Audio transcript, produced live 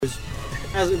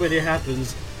as when it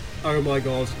happens, oh my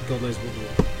god, God knows what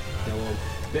will go on.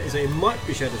 But it might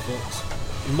be Shadow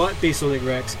Fox, it might be Sonic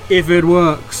Rex, if it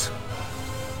works.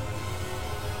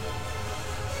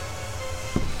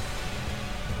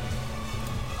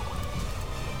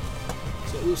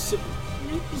 So we'll see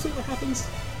what happens,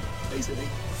 basically.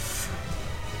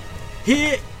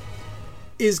 Here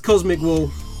is Cosmic Wall.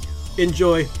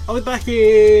 Enjoy. I'll be back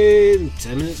in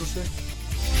 10 minutes or so.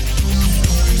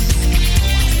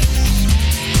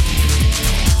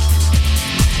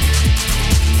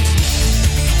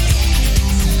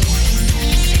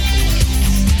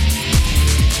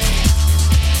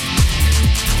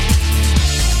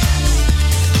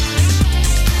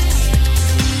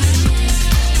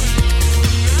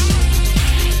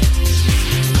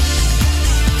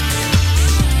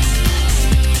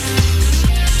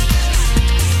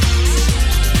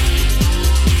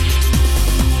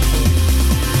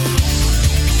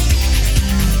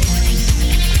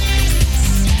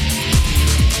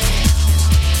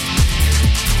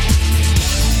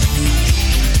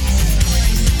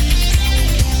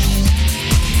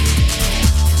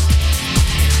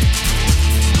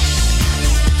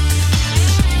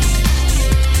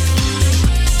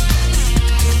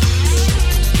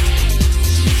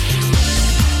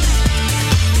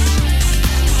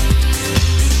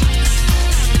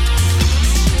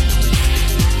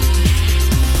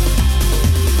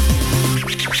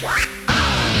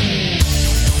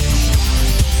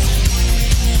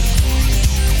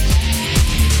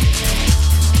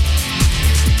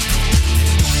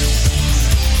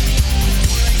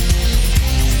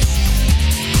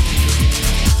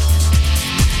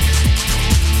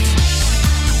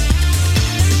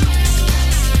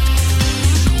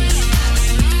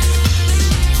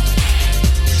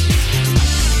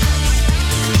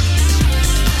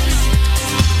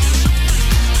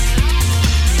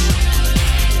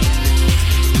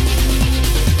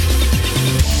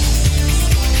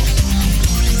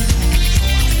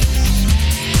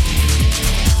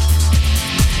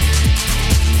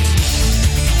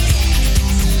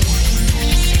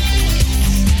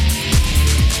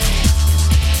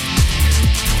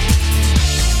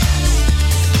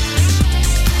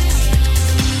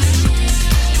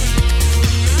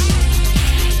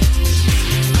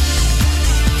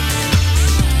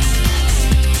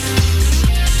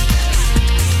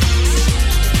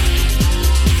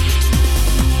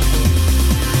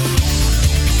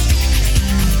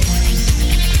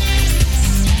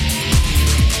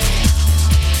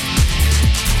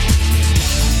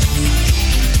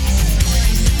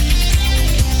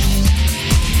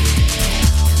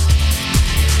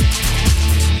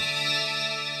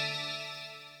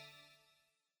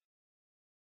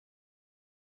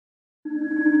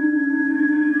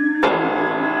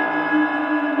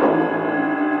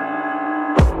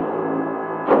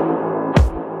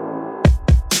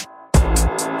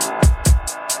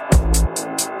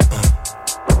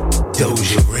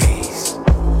 Doja Rays.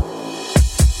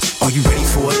 Are you ready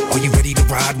for it? Are you ready to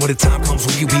ride? When the time comes,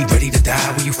 will you be ready to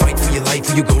die? Will you fight for your life?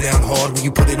 Will you go down hard? Will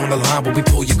you put it on the line? Will we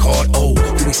pull your card? Oh,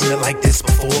 you ain't seen it like this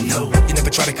before? No. You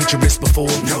never tried to cut your wrist before?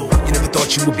 No. You never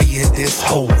thought you would be in this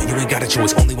hole? And you ain't got a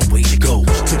choice, only one way to go.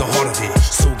 To the heart of it.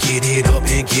 So get it up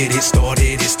and get it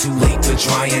started. It's too late to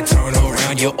try and turn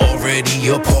around. You're already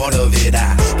a part of it.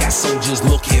 I got soldiers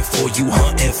looking for you,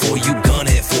 hunting for you,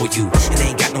 gunning for you. And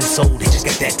they ain't got no soul, they just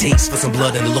got that taste for some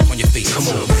blood and a look on your face. Come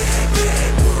on.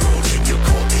 Bad world and you're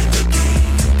caught in the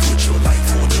game. Put your life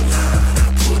on the line. I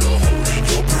put a hole in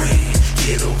your brain.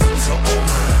 Get a loser on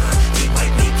mine. It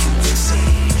might make you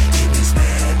insane. In this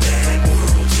mad, mad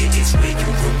world, yeah, it's where you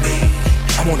remain.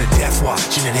 I'm on a death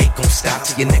watch and it ain't gon' stop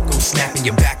till your neck gon' snap and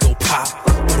your back gon' pop.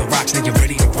 Throw the rocks, now you're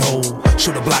ready to roll.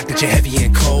 Show the block that you're heavy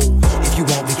and cold. If you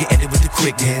want, we can end it with the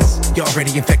quickness. You're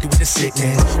already infected with the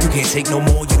sickness. You can't take no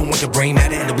more. You don't want the brain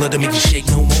matter and the blood to make you shake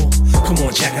no more. Come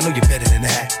on, Jack, I know you're better than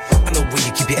that. I know where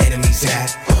you keep your enemies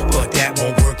at, but that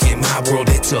won't work in my world.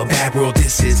 It's a bad world,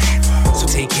 this is. So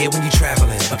take care when you're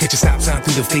traveling. I'll catch a stop sign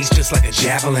through the face just like a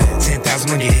javelin. 10,000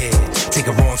 on your head. Take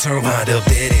a wrong turn, wind up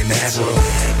dead in mad world.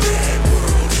 Bad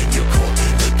world, you're caught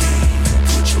in the game.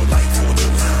 Put your life on the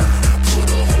line. I put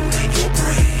a hole in your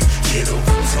brain. Get a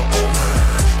loser on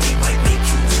mine. It might make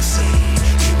you insane.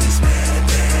 In this mad,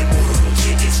 mad world,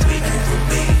 yeah, it's where you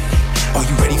remain. Are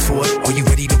you ready for it? Are you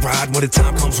ready to ride? When the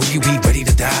time comes, will you be ready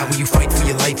to die? Will you fight for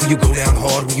your life? Will you go down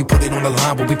hard? Will you put it on the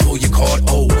line? Will we pull your card?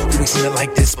 Oh, you ain't seen it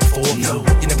like this before? No.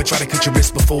 You never tried to cut your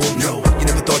wrist before? No. You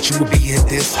never thought you would be in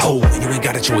this hole? And you ain't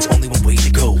got a choice, only one way to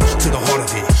go. To the heart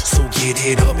of it. So get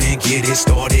it up and get it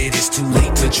started. It's too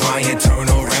late to try and turn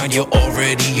around. You're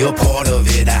already a part of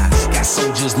it. I got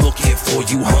soldiers looking for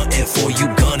you, hunting for you,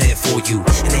 gunning for you.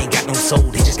 And they ain't got no soul,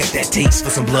 they just got that taste for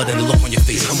some blood and a look on your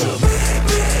face. Come on. Mad,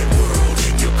 mad world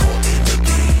and you're caught in the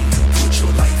game. You put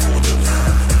your life on the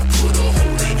line. I put a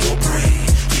hole in your brain.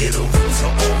 Yeah, the rules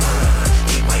are all mine.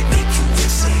 It might make you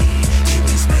insane. In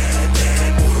this mad,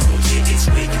 mad world, yeah, it's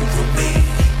where you remain.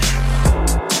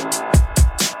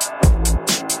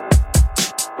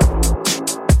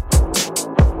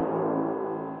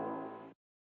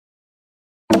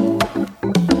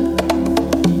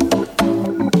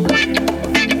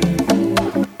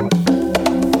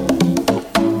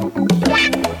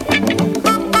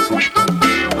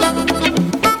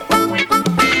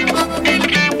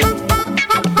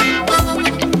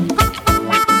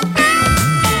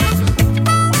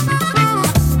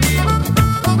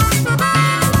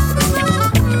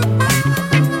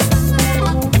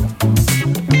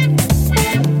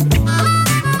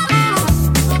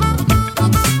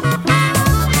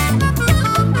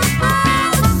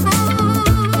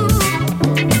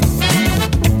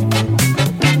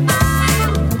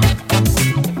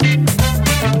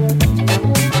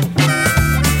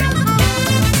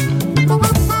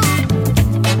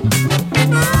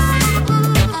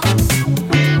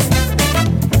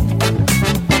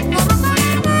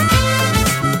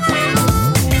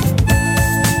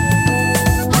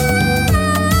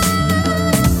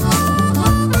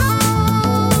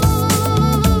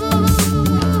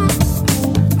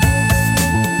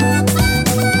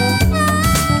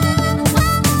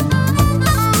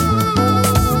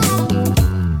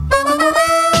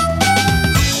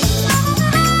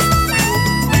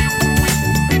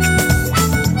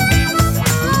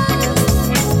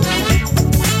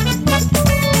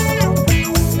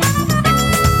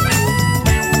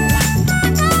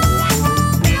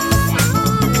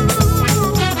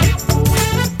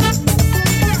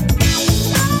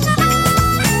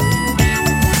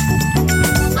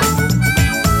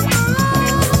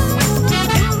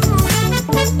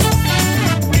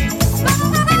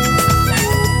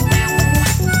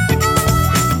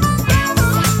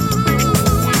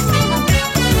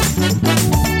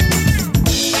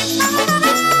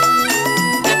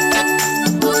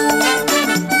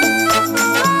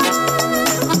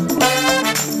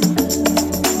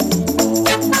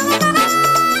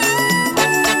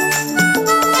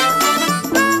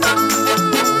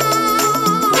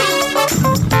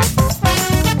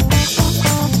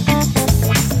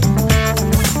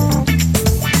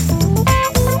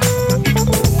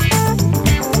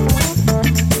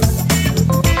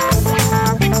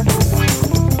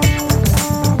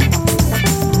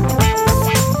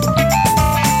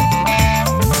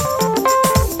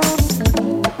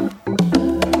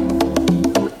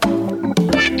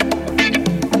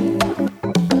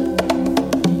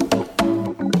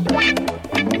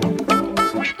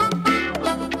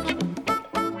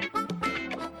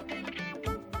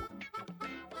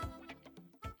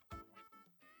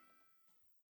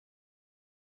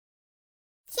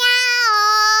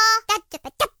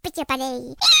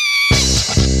 Buddy.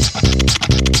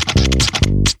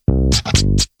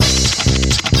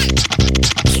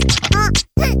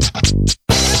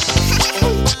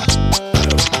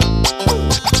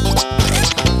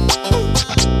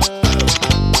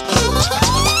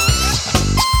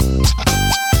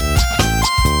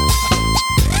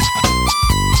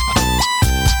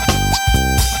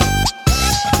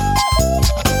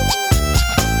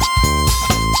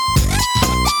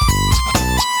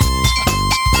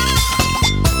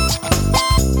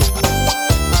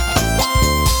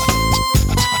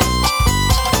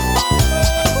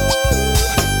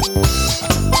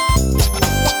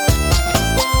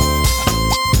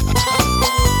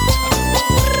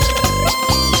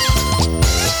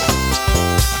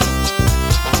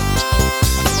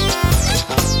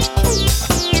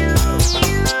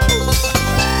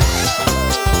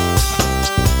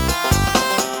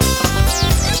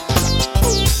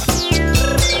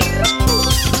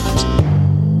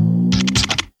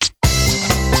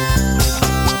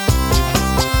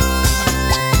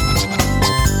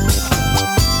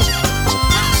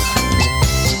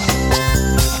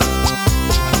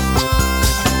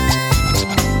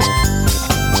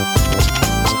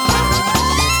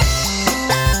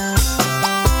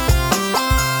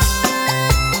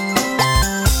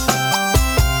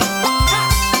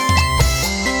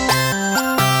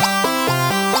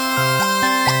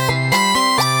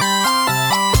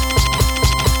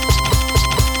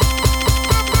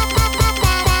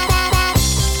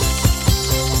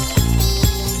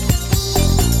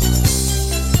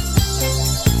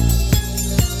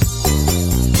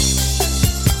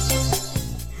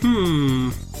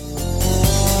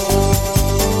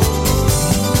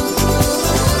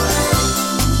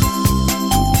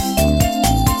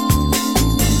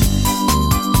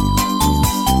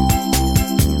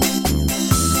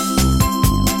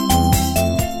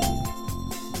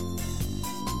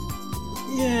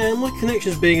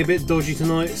 connection's being a bit dodgy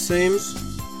tonight, it seems.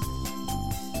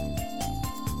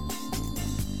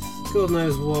 God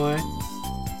knows why.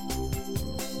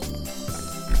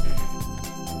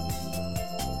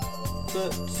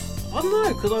 But I don't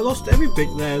know, because I lost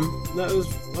everything then.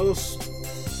 I lost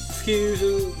Fuse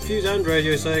and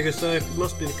Radio Sega, so it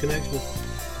must be the connection.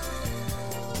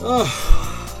 Oh,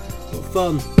 what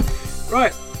fun.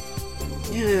 Right.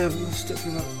 Yeah, I've stuck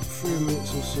for about 3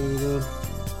 minutes or so there.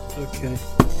 Okay.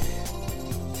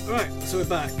 Right, so we're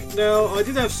back. Now, I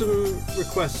did have some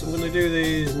requests. I'm going to do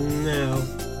these now.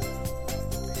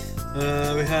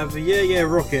 We have Yeah Yeah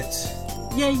Rocket.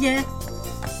 Yeah Yeah.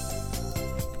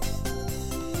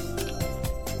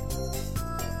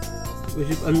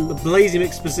 And the Blazy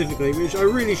Mix specifically, which I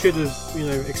really should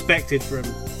have, expected from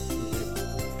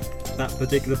that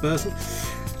particular person.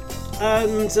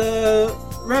 And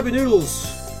Rabbit Noodles,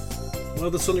 one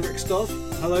of the Sonic Rex staff.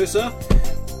 Hello, sir.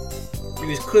 He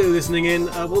was clearly listening in.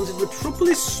 I wanted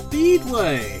Metropolis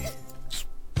Speedway.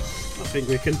 I think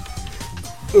we can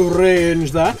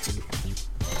arrange that.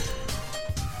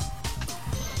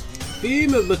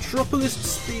 Theme of Metropolis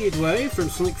Speedway from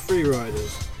Sonic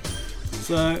Freeriders.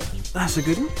 So that's a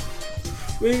good one.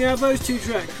 We're going to have those two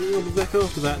tracks. We'll be back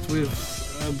after that with.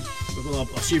 Well,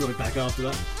 I'll assume I'll be back after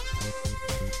that.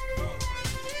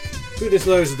 Goodness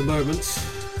knows at the moment.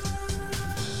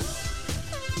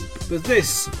 But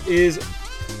this is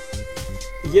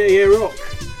Yeah Yeah Rock.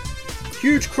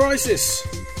 Huge Crisis.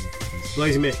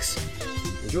 Blazy Mix.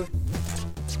 Enjoy.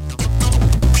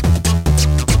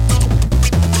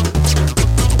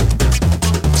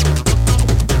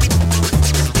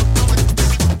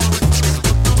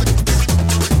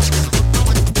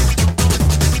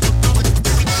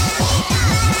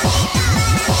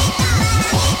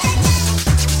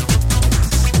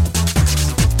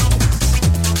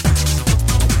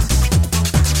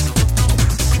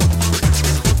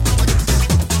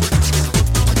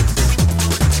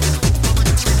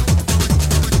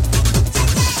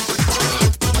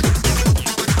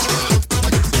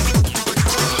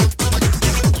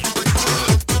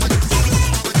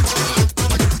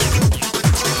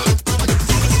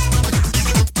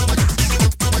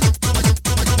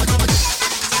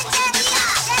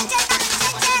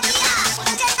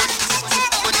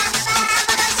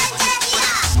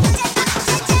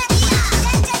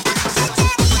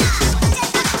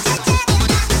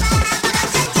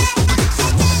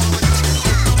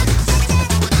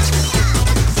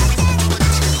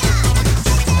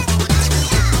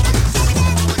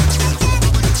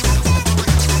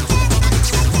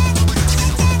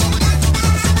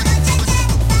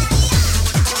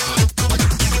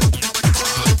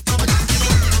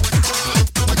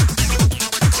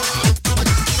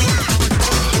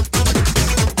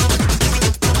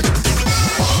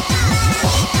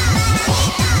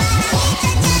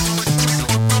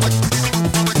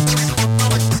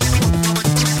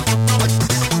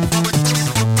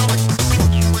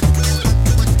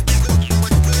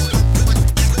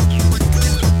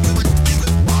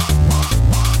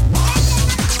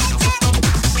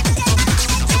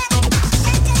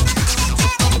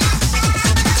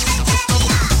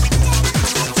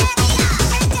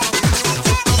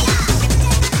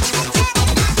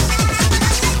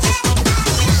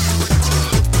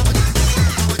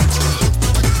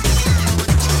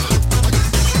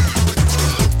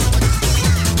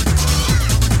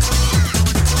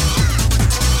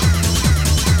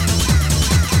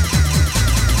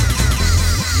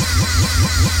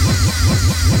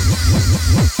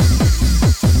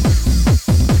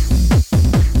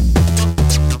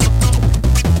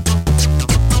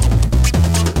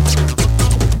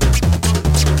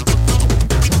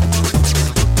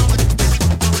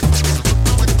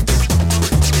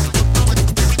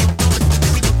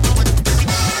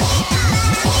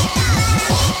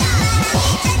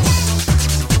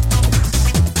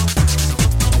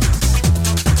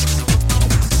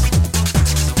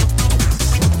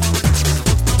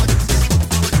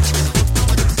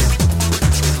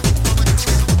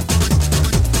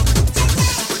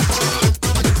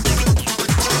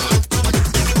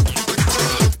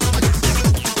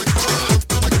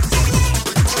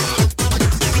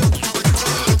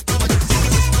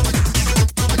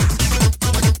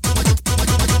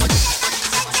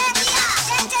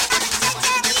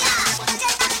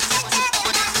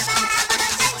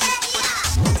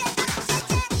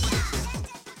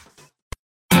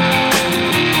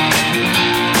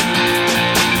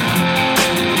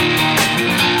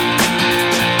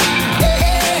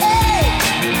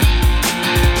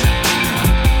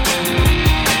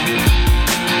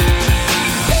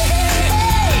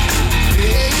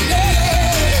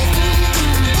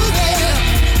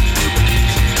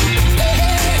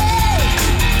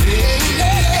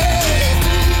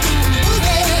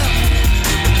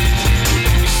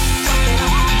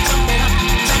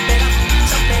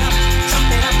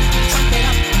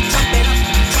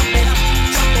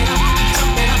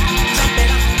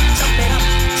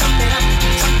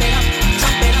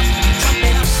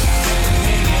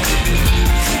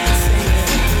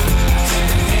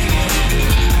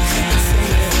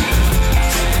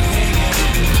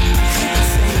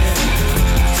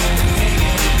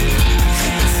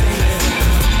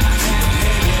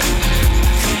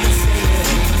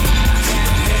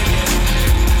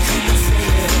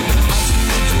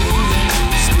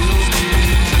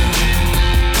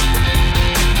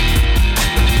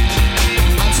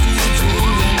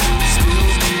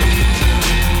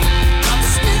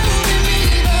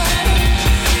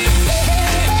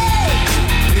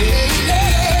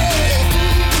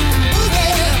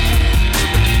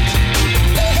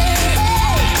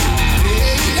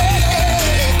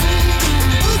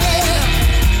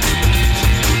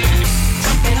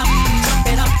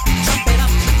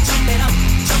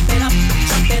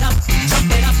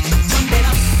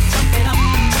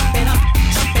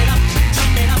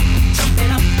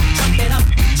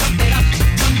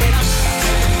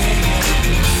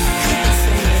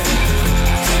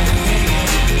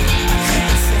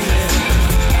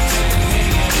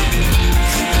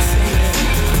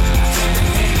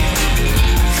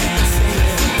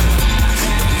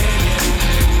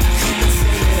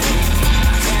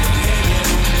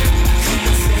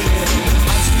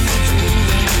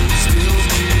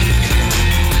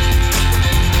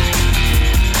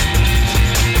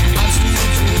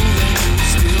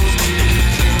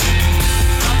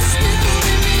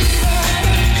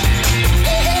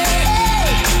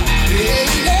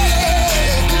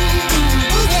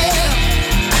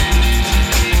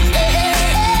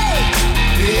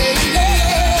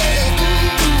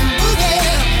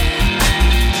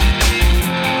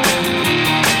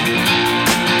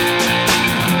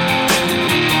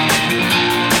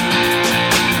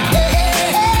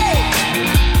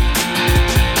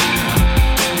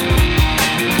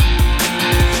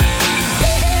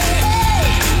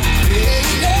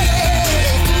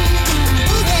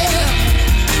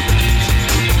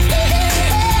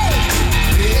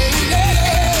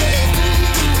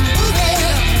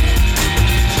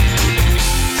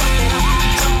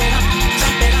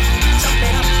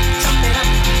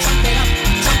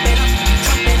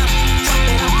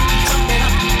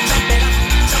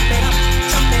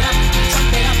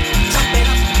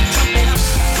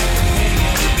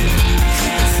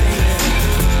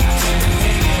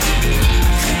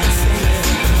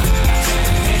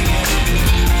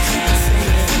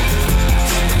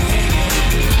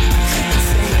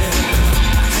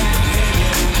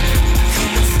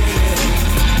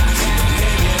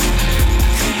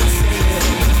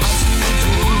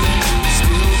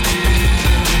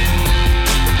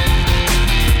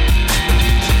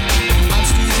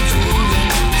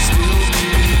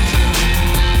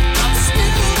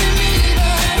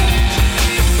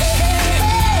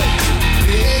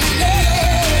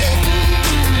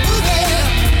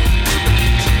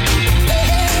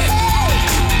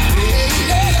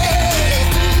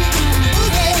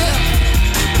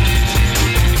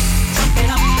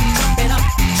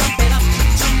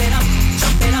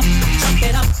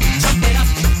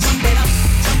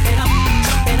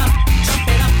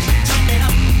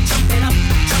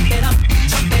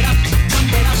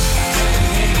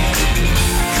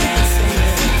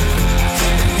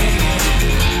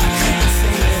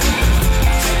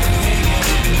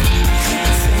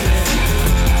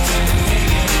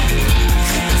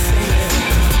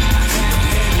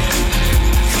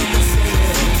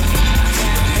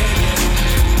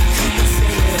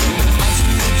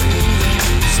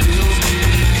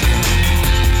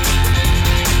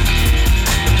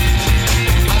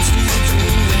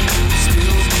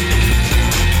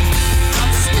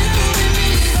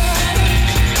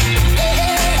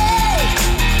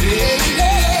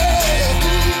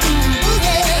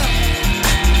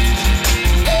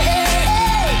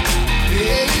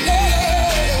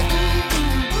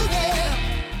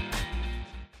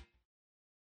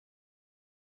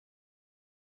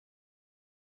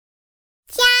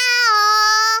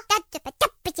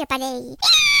 everybody.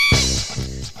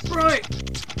 Right.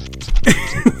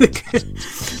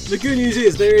 The good news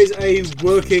is there is a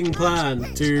working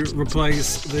plan to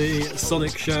replace the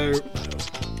Sonic show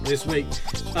this week.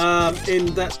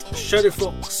 In that Shadow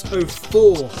Fox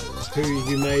 04, who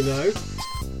you may know,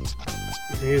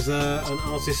 he's an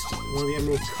artist, one of the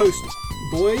Emerald Coast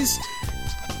boys.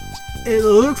 It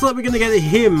looks like we're going to get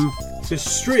him to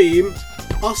stream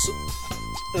us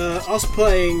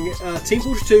playing Team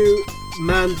Fortress 2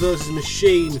 Man vs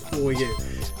Machine for you.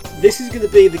 This is going to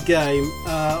be the game.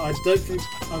 I don't think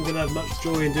I'm going to have much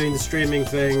joy in doing the streaming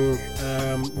thing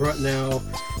right now,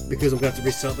 because I'm going to have to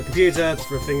restart the computer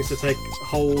for things to take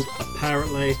hold,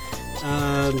 apparently,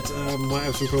 and might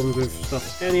have some problems with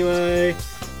stuff anyway.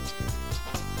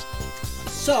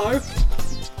 So,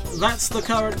 that's the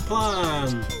current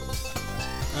plan.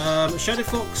 Shadow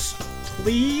Fox,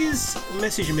 please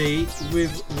message me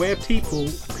with where people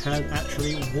can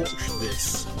actually watch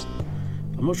this.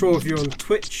 I'm not sure if you're on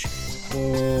Twitch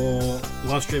or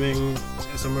live streaming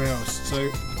somewhere else, so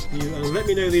you let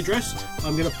me know the address.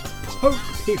 I'm going to poke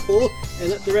people in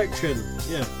that direction,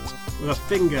 yeah, with a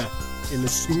finger in the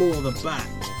small of the back.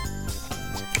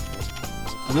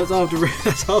 And that's after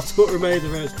what remains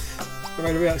of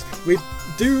reacts. We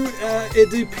do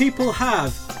people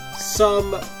have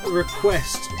some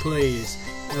requests, please?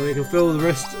 And we can fill the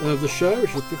rest of the show,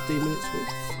 which is 15 minutes with.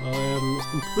 I am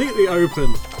completely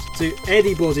open to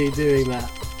anybody doing that.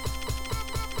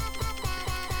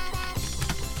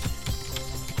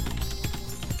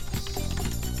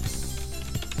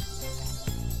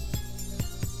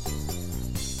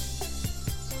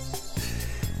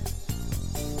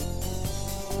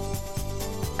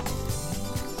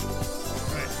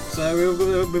 Right, so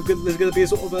there's going to be a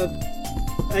sort of a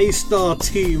A-star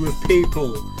team of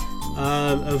people,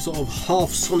 of sort of half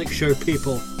Sonic Show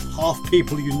people, half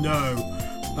people you know.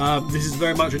 This is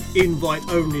very much an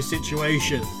invite-only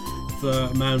situation for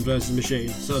Man vs Machine.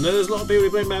 So I know there's a lot of people who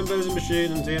play Man vs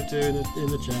Machine and TF2 in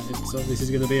the chat. So this is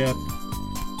going to be a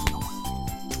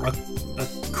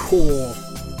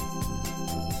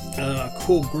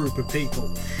core group of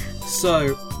people.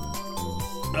 So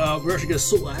we're actually going to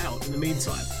sort that out in the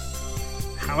meantime.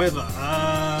 However,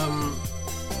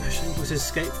 actually, was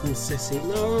Escape from the City?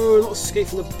 No, not Escape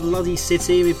from the bloody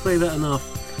city. We played that enough.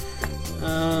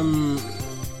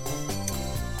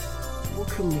 What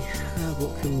can we have?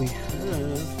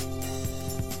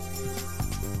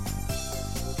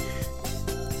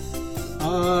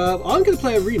 I'm going to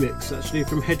play a remix actually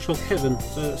from Hedgehog Heaven.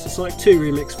 So it's a Sonic 2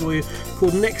 remix for you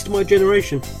called Next My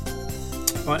Generation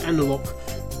by Analog.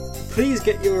 Please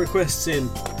get your requests in.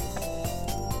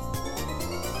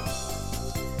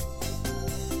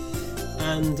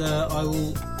 And I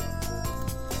will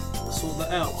sort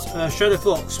that out. Shadow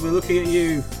Fox, we're looking at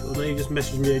you. Although you just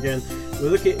messaged me again. We're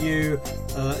looking at you.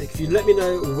 If you let me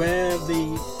know where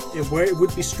it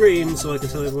would be streamed, so I can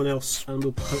tell everyone else, and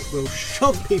we'll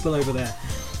shove people over there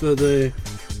for the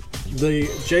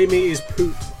Jamie is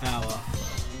Poop Hour.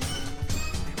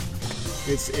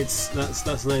 That's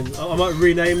the name. I might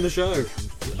rename the show.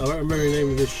 I might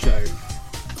rename this show.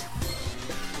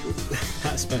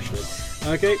 That especially.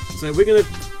 Okay, so we're gonna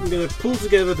pull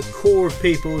together the core of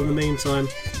people in the meantime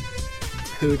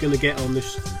who are gonna get on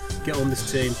this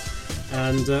team,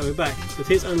 and we're back with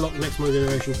his Unlock Next My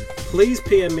Generation. Please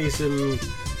PM me some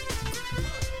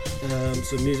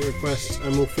music requests,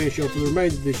 and we'll finish off the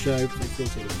remainder of this show for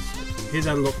 14 minutes. Here's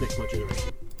Unlock Next My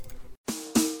Generation.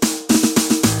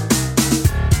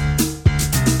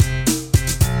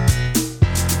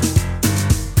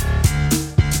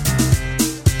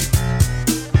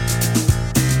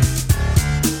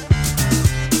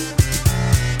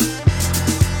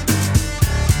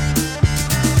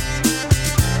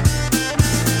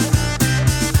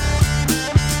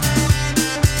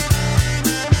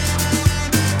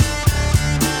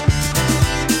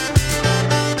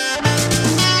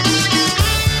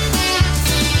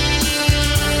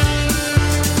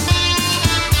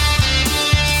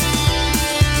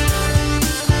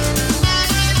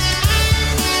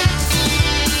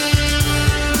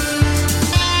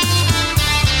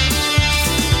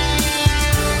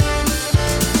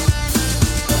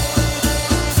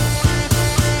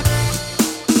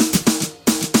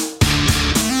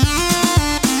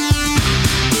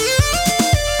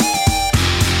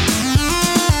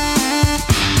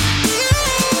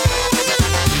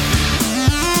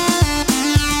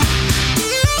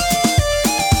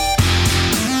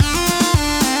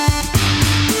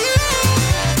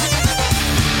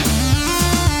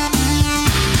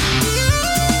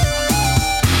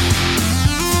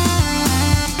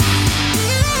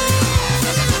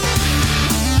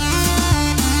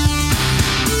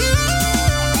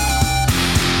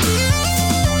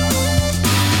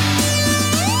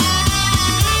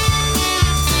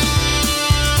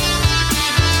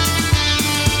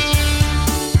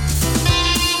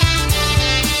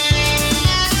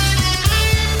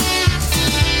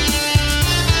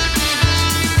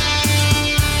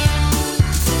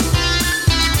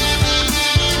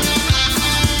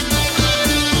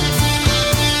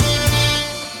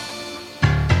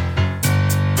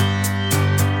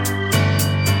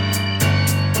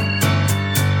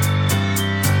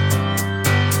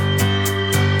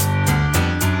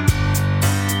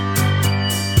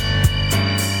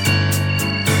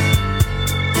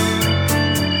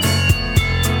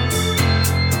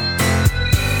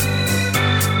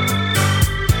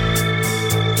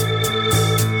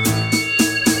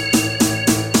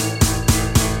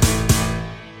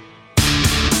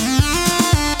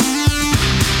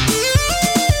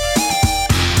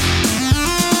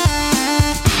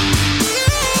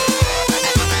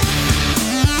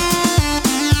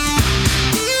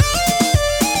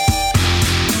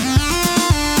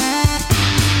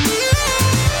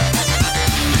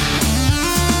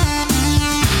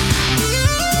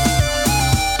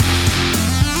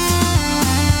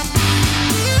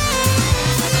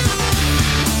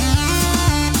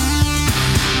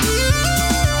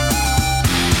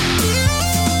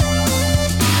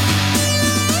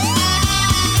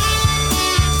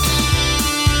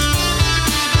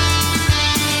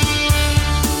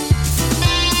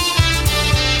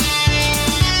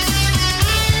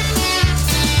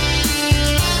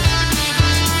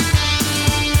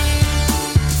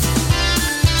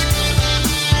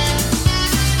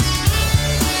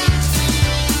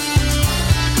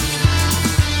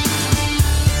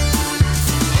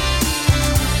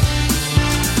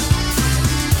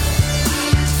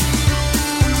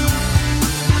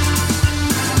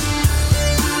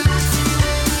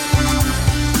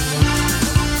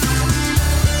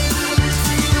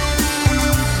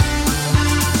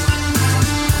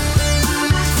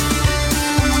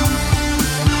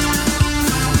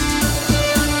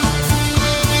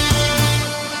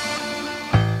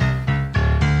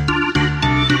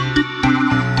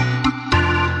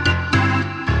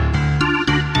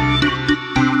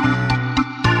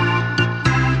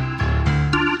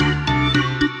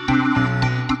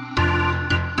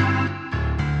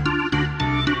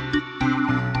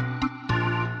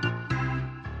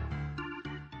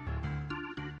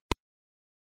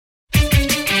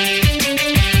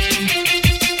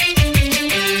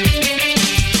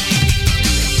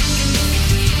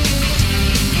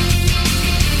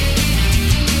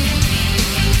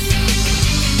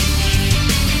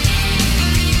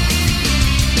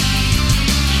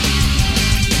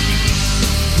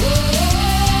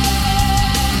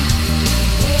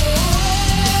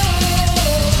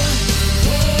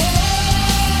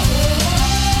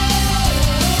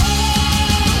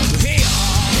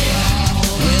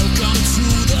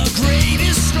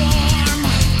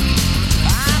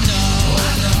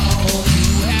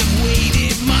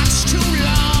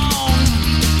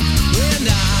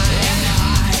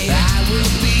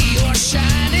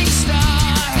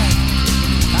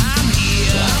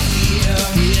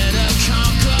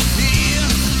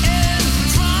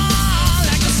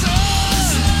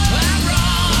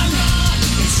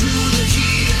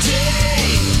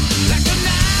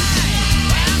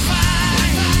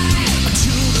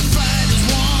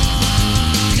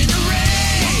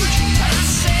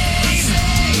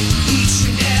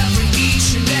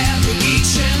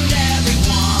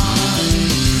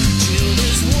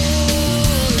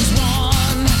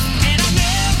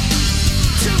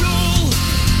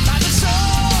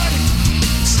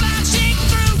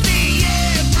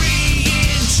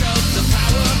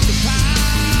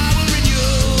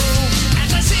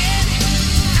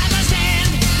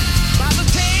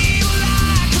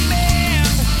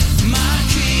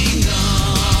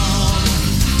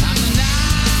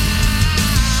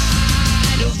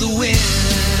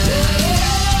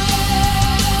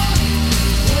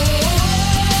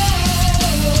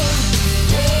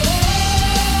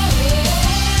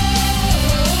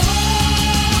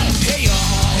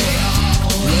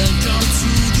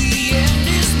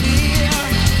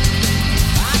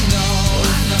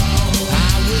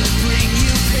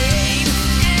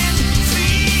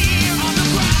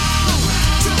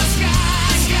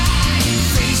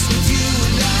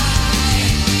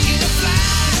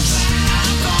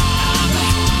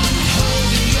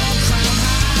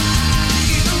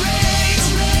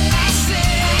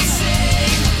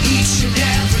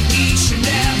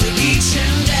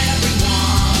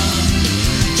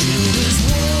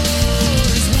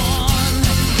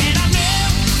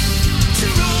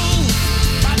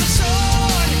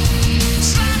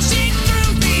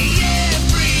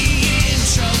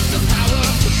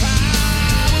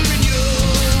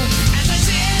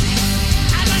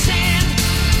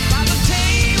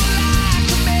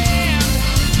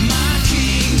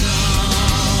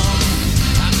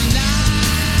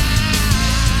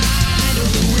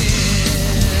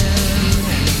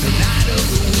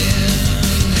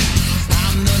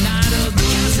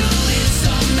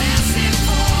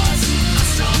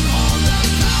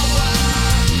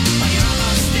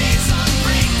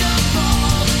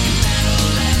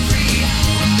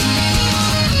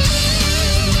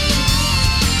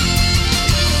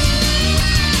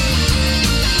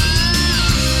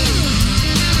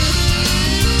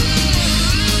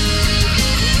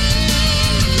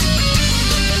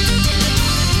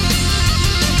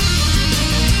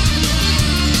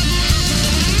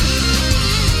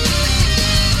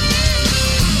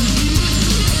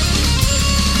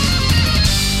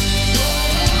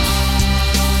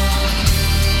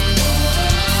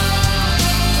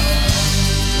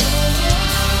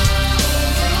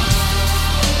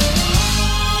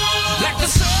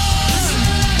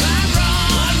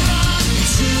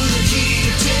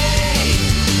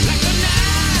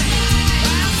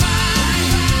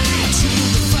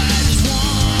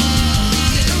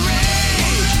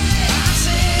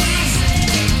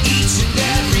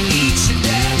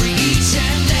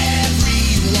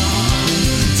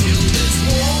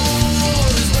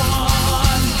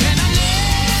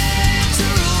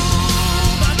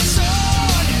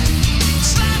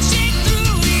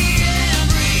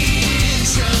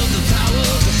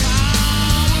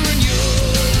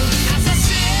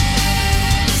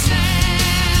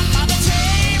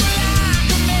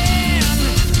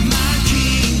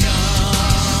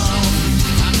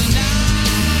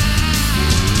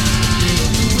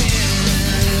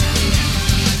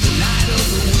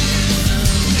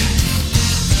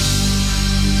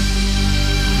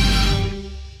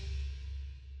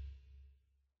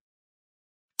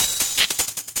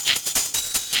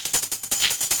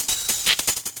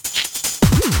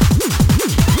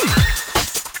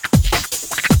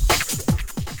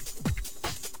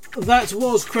 That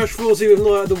was Crash 40 with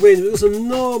Night at the Wind. There's some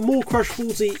more Crash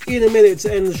 40 in a minute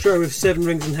to end the show with 7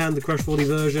 Rings in Hand, the Crash 40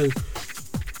 version.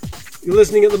 You're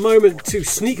listening at the moment to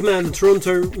Sneak Man, the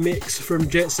Toronto mix from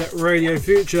Jet Set Radio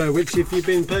Future, which, if you've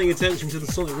been paying attention to the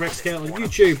Sonic Rex account on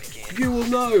YouTube, you will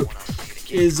know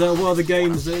is one of the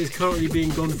games that is currently being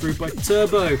gone through by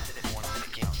Turbo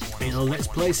in our Let's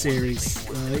Play series.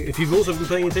 If you've also been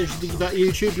paying attention to that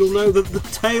YouTube, you'll know that the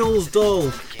Tails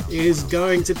doll is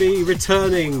going to be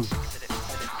returning.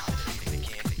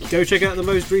 Go check out the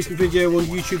most recent video on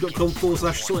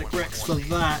youtube.com/SonicRex for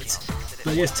that.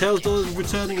 But yes, Tails doll is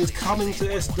returning, is coming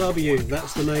to SW.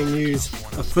 That's the main news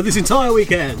for this entire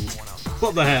weekend.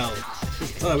 What the hell?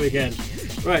 This entire weekend.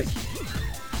 Right.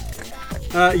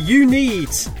 You need,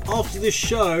 after this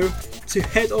show, to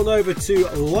head on over to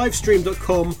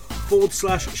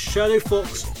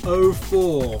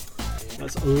livestream.com/ShadowFox04.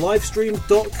 That's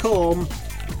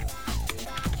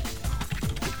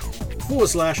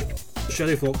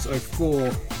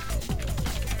livestream.com/ShadowFox04.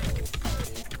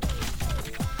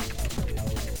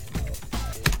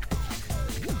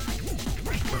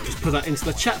 Just put that into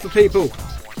the chat for people.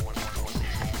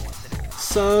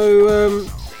 So,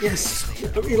 yes,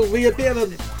 it'll be a bit of a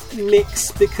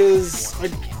mix because I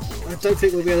don't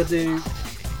think we'll be able to do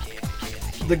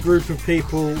the group of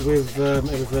people with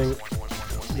everything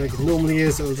like it normally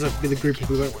is. It'll just have to be the group of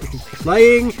people who are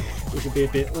playing, which would be a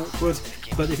bit awkward.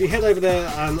 But if you head over there,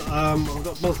 and I've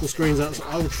got multiple screens out, so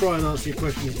I will try and answer your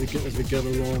questions as we go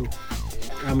along.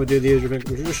 And we'll do the usual thing,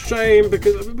 which is a shame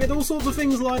because we had all sorts of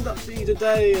things lined up for you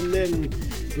today, and then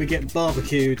we get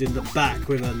barbecued in the back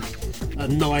with a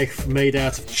knife made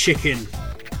out of chicken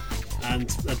and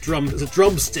it's a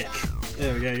drumstick.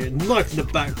 There we go, you're knifed in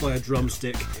the back by a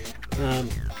drumstick,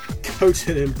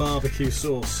 coated in barbecue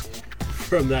sauce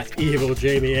from that evil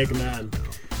Jamie Eggman.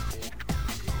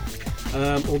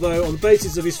 Although on the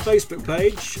basis of his Facebook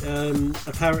page,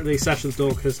 apparently Sasha the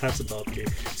dog has had some barbecue,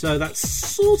 so that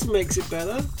sort of makes it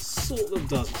better, sort of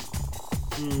doesn't.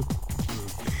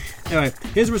 Anyway,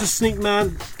 here's the rest of Sneak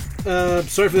Man.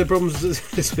 Sorry for the problems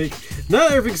this week. Now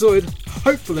that everything's sorted,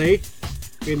 hopefully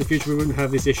in the future we wouldn't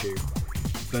have this issue.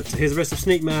 But here's the rest of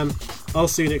Sneak Man. I'll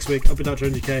see you next week. I've been Dr.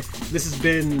 NGK. This has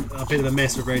been a bit of a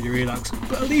mess with Radio Relux,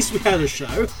 but at least we had a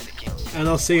show, and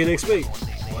I'll see you next week.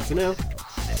 Bye for now.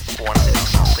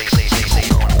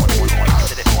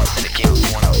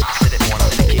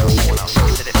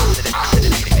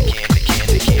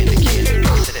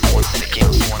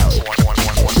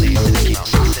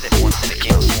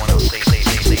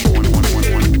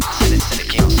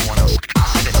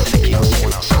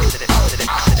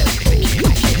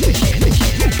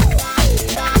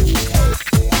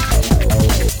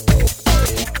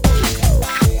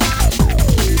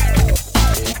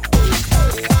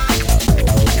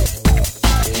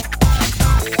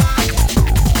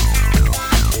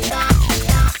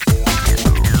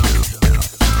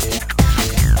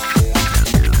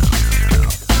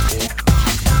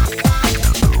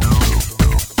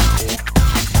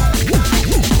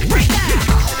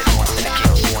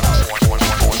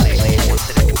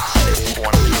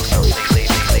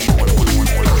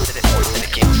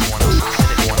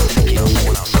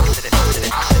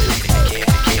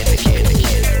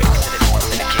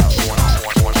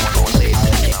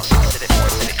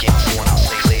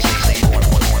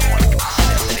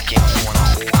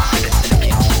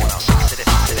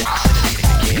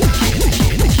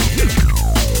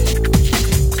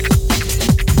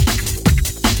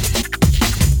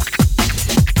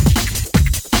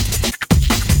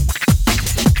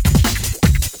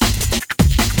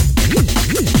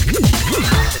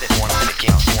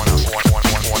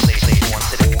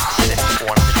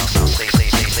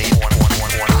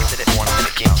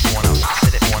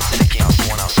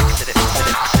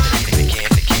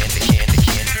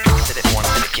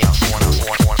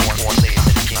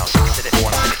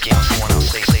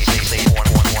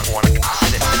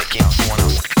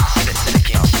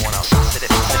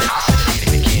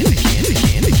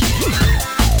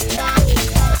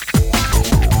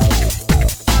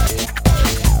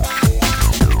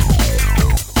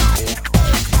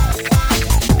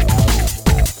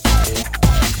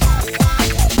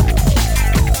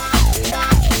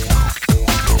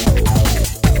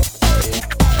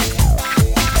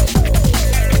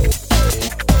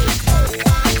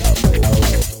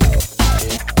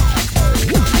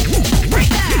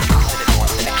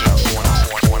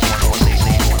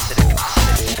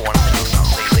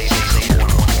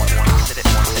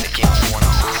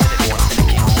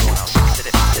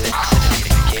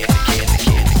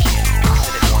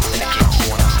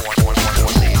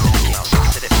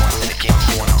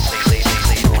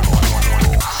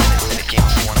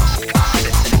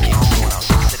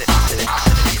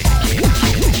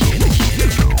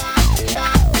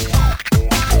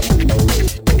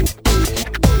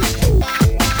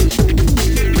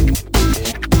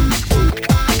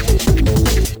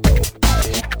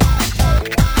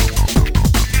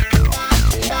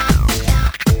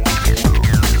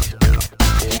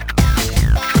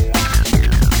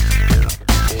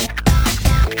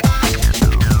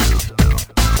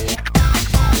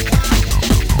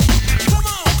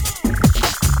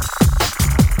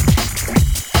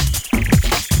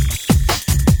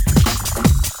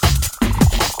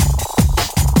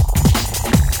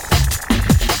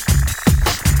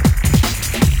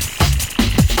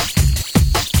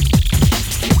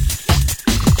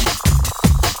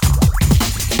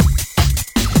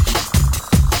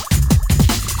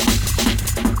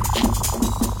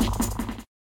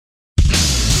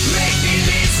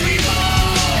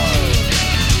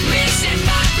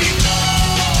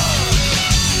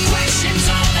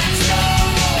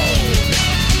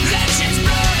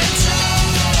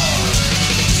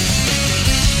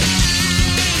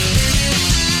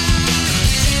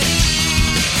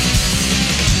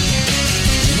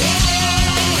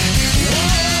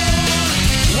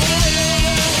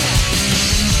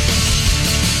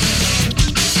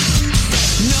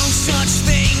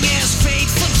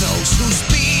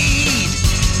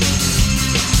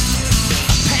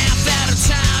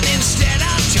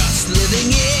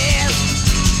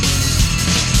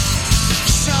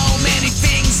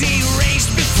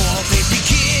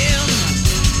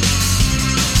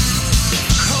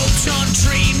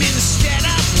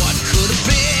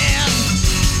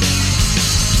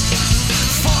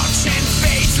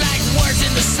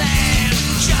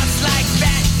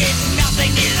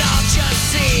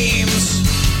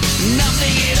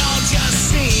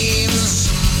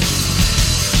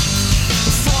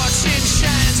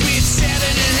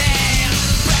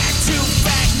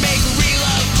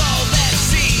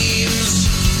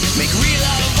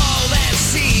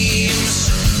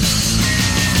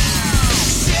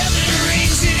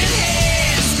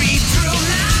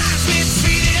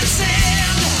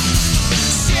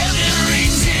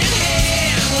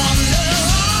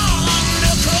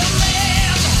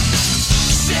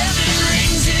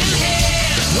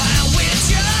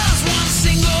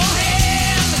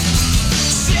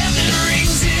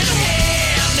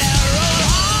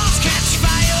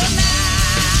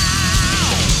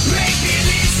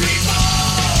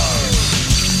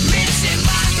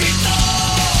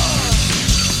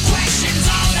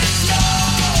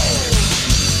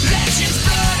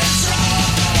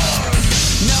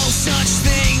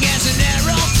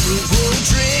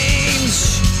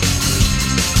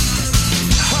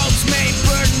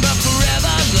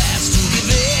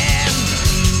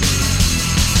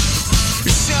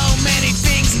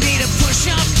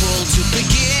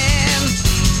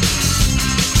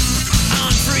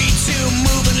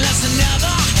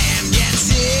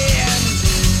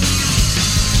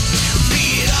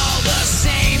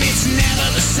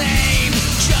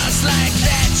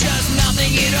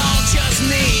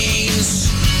 me.